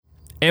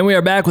And we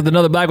are back with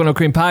another Black with No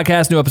Cream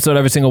podcast. New episode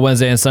every single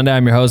Wednesday and Sunday.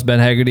 I'm your host, Ben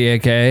Haggerty,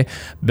 a.k.a.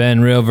 Ben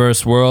Real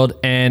Verse World.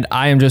 And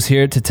I am just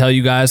here to tell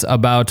you guys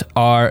about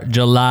our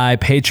July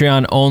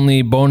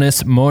Patreon-only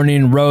bonus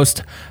morning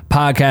roast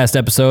podcast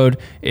episode.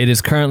 It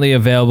is currently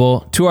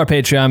available to our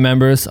Patreon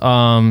members.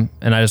 And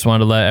I just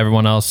wanted to let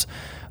everyone else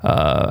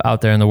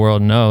out there in the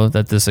world know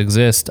that this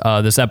exists.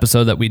 This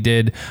episode that we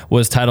did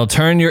was titled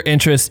Turn Your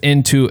Interest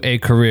into a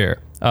Career.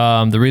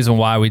 The reason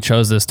why we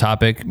chose this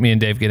topic, me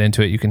and Dave get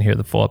into it. You can hear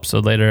the full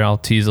episode later. I'll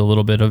tease a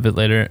little bit of it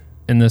later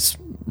in this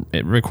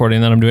recording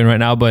that I'm doing right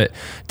now. But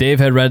Dave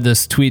had read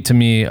this tweet to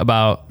me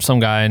about some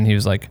guy, and he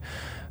was like,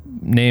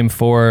 name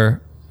four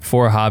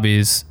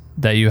hobbies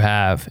that you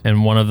have,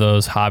 and one of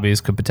those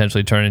hobbies could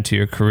potentially turn into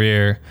your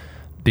career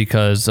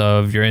because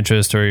of your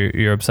interest or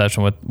your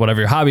obsession with whatever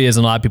your hobby is.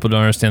 And a lot of people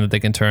don't understand that they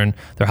can turn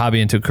their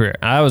hobby into a career.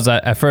 And I was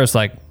at first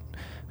like,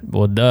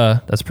 well, duh,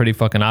 that's pretty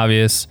fucking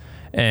obvious.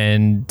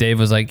 And Dave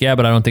was like, yeah,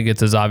 but I don't think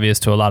it's as obvious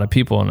to a lot of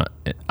people. And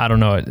I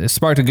don't know, it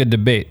sparked a good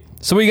debate.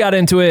 So we got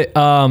into it,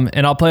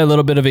 and I'll play a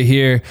little bit of it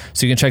here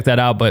so you can check that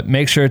out. But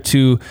make sure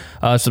to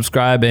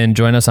subscribe and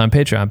join us on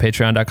Patreon,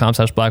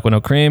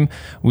 patreon.com/blackwithnocream.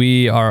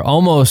 We are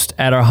almost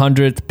at our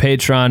 100th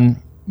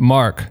Patreon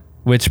mark,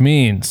 which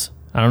means,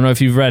 I don't know if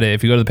you've read it.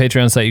 If you go to the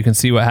Patreon site, you can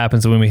see what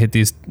happens when we hit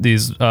these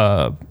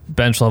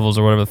bench levels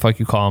or whatever the fuck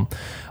you call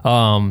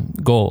them,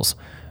 goals.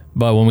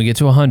 But when we get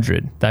to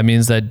 100, that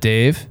means that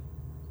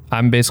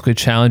I'm basically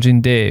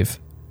challenging Dave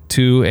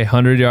to a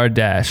 100-yard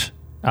dash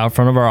out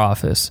front of our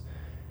office,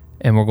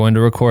 and we're going to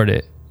record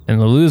it.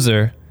 And the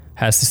loser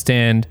has to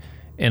stand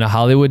in a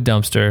Hollywood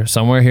dumpster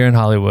somewhere here in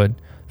Hollywood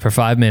for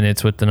 5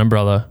 minutes with an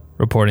umbrella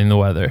reporting the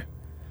weather.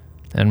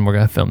 And we're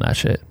going to film that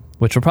shit,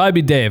 which will probably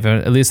be Dave.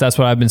 At least that's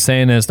what I've been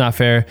saying. And it's not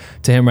fair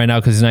to him right now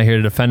because he's not here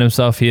to defend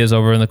himself. He is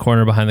over in the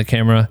corner behind the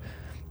camera,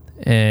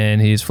 and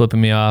he's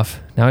flipping me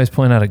off. Now he's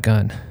pulling out a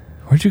gun.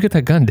 Where'd you get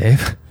that gun,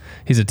 Dave?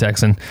 He's a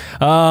Texan.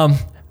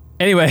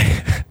 Anyway,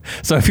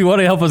 so if you want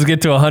to help us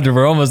get to 100,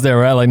 we're almost there.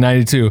 We're at like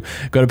 92.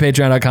 Go to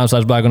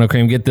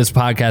patreon.com/blackwithnocream. Get this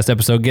podcast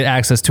episode. Get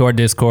access to our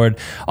Discord.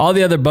 All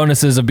the other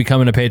bonuses of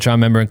becoming a Patreon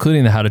member,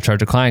 including the How to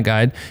Charge a Client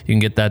guide. You can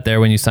get that there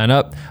when you sign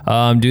up.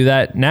 Do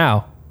that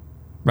now.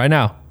 Right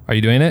now. Are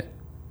you doing it?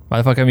 Why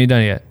the fuck haven't you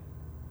done it yet?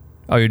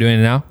 Oh, you're doing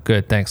it now?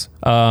 Good, thanks.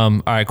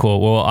 All right, cool.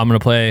 Well, I'm going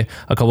to play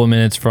a couple of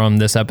minutes from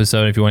this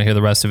episode. If you want to hear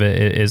the rest of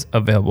it, it is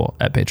available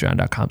at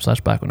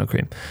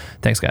patreon.com/blackwithnocream.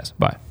 Thanks, guys.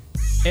 Bye.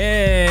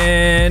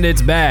 And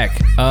it's back.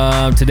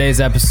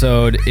 Today's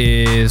episode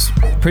is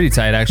pretty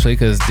tight, actually,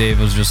 because Dave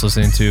was just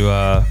listening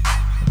to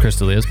Chris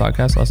D'Elia's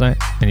podcast last night,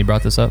 and he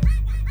brought this up.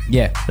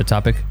 Yeah. The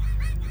topic.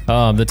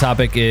 The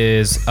topic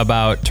is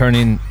about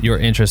turning your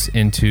interest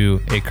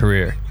into a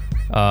career,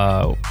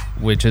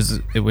 which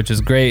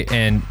is great.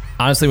 And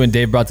honestly, when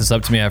Dave brought this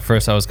up to me at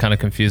first, I was kind of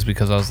confused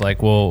because I was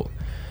like, well,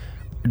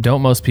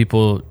 don't most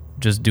people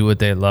just do what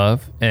they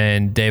love?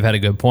 And Dave had a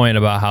good point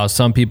about how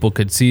some people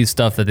could see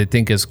stuff that they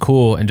think is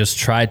cool and just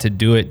try to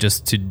do it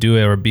just to do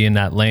it or be in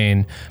that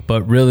lane,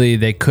 but really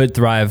they could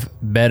thrive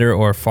better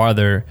or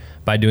farther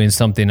by doing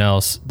something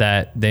else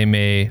that they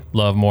may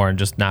love more and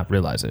just not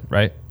realize it,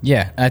 right?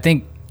 Yeah, I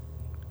think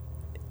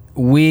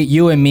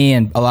you and me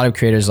and a lot of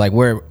creators,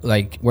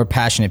 we're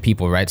passionate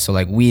people, right? So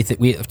like we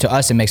to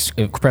us it makes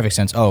perfect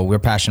sense. Oh, we're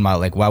passionate about,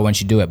 like, why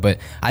wouldn't you do it? But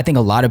I think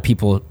a lot of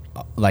people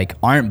like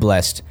aren't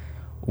blessed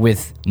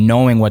with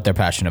knowing what they're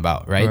passionate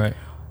about, right?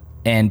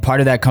 And part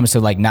of that comes to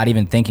like not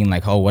even thinking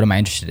like, oh, what am I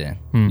interested in?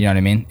 You know what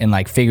I mean? And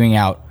like figuring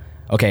out,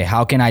 okay,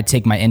 how can I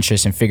take my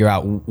interest and figure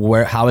out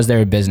how is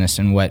there a business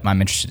and what I'm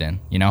interested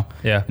in, you know?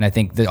 Yeah. And I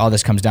think that all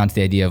this comes down to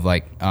the idea of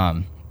like,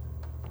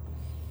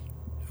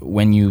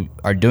 when you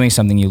are doing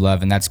something you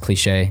love, and that's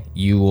cliche,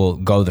 you will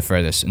go the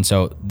furthest. And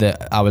so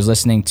I was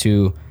listening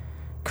to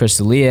Chris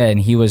D'Elia,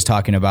 and he was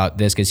talking about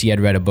this because he had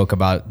read a book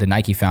about the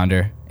Nike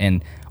founder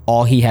and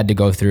all he had to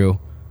go through.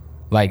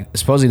 Like,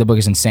 supposedly the book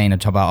is insane to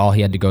talk about all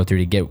he had to go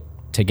through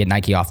to get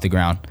Nike off the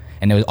ground.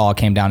 And it all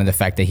came down to the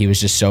fact that he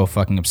was just so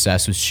fucking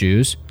obsessed with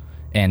shoes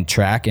and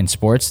track and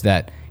sports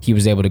that he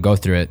was able to go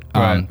through it.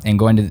 Right. And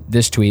going to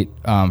this tweet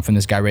from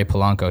this guy, Ray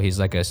Polanco,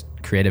 he's like a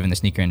creative in the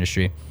sneaker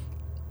industry.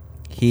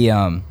 He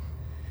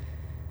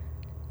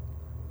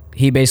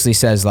basically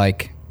says,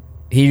 like,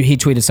 he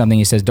tweeted something.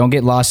 He says, don't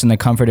get lost in the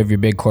comfort of your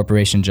big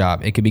corporation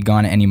job. It could be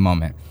gone at any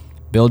moment.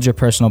 Build your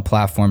personal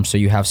platform so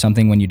you have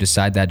something when you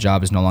decide that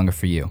job is no longer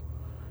for you.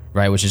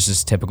 Right, which is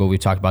just typical.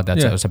 We've talked about that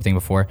type of something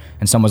before.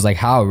 And someone's like,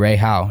 how, Ray,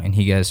 how? And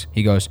he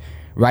goes,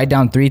 write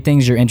down 3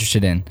 things you're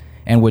interested in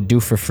and would do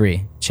for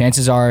free.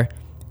 Chances are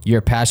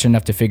you're passionate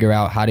enough to figure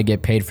out how to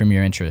get paid from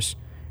your interests.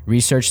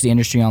 Research the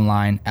industry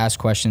online, ask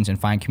questions, and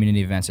find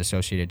community events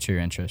associated to your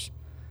interests.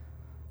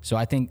 So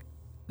I think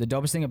the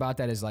dopest thing about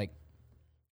that is, like,